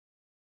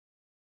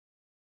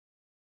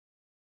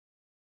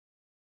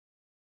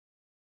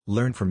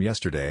Learn from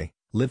yesterday,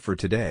 live for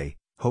today,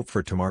 hope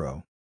for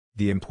tomorrow.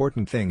 The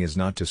important thing is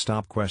not to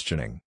stop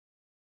questioning.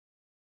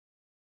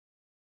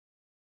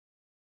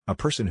 A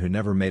person who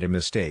never made a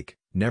mistake,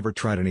 never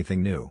tried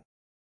anything new.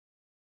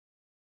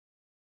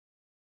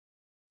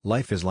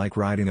 Life is like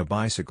riding a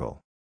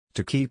bicycle.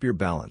 To keep your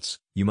balance,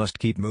 you must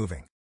keep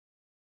moving.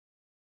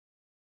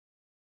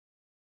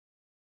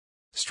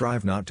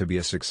 Strive not to be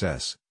a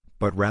success,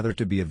 but rather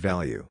to be of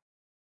value.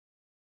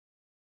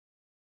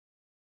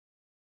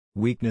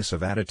 Weakness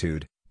of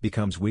attitude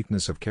becomes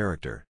weakness of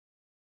character.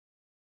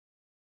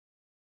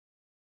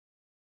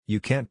 You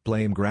can't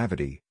blame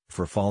gravity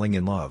for falling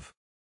in love.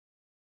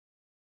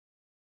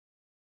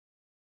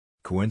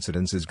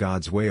 Coincidence is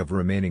God's way of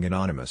remaining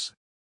anonymous.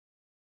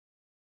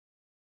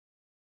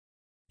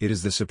 It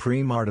is the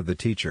supreme art of the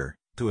teacher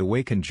to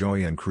awaken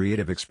joy and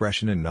creative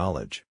expression and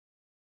knowledge.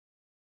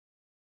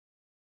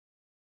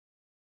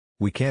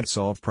 We can't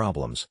solve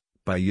problems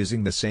by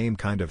using the same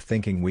kind of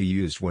thinking we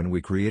used when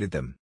we created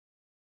them.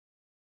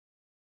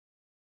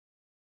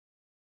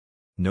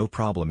 No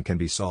problem can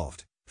be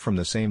solved from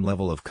the same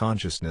level of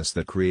consciousness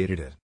that created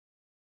it.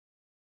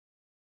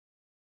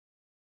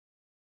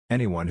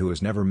 Anyone who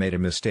has never made a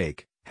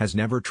mistake has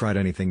never tried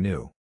anything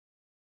new.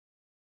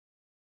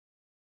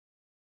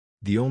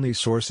 The only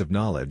source of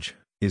knowledge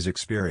is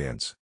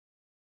experience.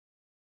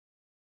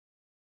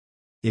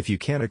 If you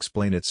can't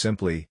explain it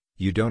simply,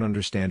 you don't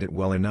understand it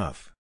well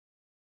enough.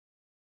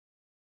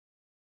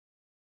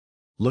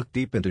 Look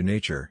deep into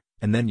nature,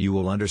 and then you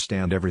will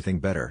understand everything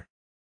better.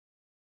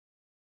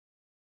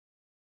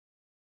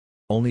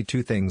 Only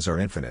two things are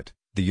infinite,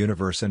 the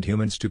universe and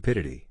human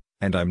stupidity,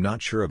 and I'm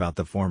not sure about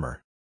the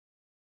former.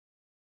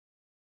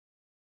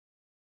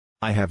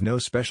 I have no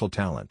special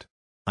talent.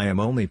 I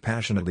am only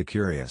passionately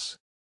curious.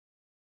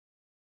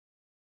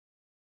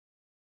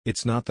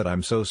 It's not that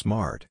I'm so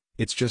smart,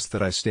 it's just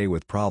that I stay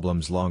with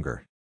problems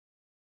longer.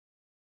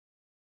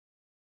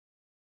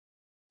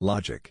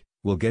 Logic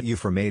will get you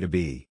from A to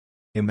B.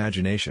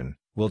 Imagination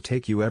will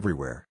take you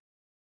everywhere.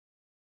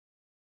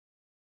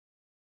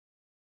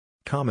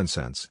 Common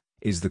sense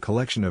is the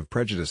collection of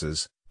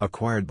prejudices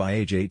acquired by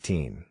age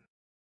 18.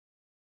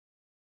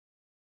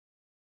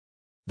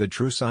 The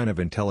true sign of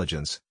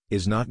intelligence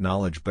is not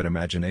knowledge but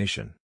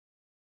imagination.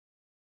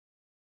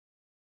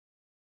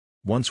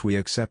 Once we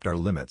accept our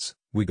limits,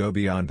 we go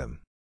beyond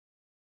them.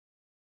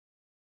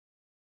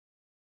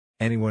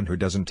 Anyone who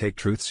doesn't take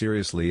truth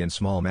seriously in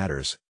small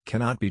matters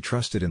cannot be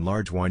trusted in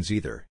large ones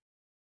either.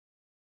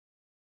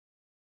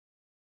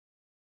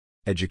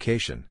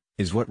 Education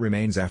is what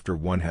remains after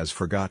one has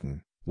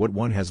forgotten what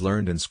one has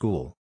learned in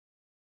school.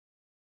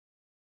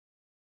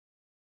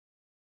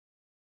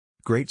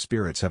 Great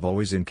spirits have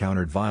always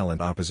encountered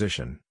violent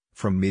opposition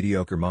from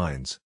mediocre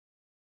minds.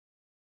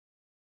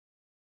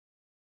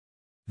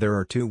 There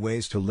are two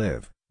ways to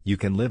live. You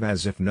can live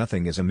as if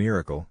nothing is a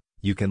miracle,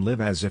 you can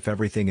live as if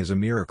everything is a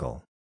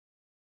miracle.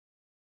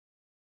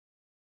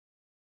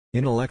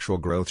 Intellectual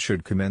growth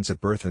should commence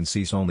at birth and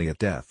cease only at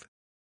death.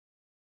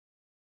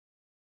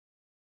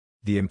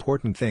 The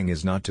important thing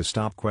is not to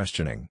stop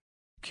questioning.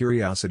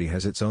 Curiosity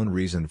has its own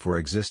reason for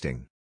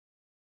existing.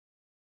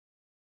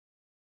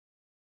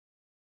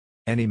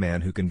 Any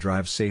man who can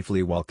drive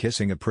safely while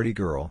kissing a pretty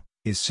girl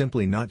is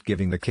simply not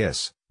giving the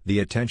kiss the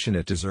attention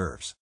it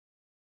deserves.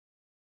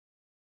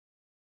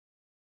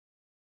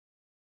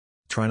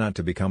 Try not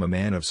to become a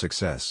man of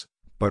success,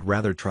 but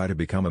rather try to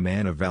become a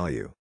man of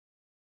value.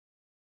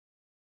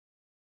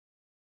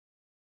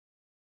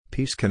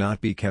 Peace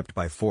cannot be kept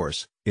by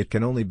force, it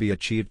can only be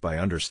achieved by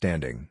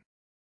understanding.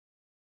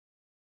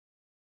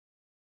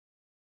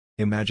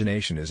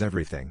 Imagination is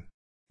everything.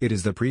 It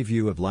is the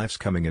preview of life's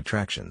coming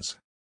attractions.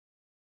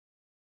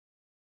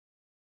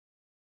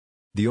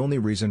 The only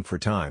reason for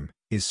time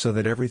is so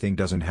that everything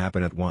doesn't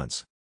happen at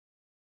once.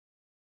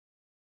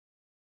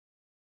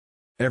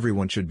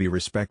 Everyone should be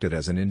respected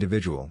as an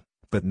individual,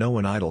 but no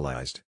one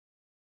idolized.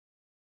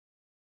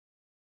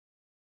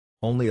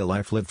 Only a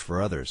life lived for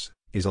others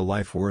is a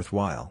life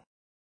worthwhile.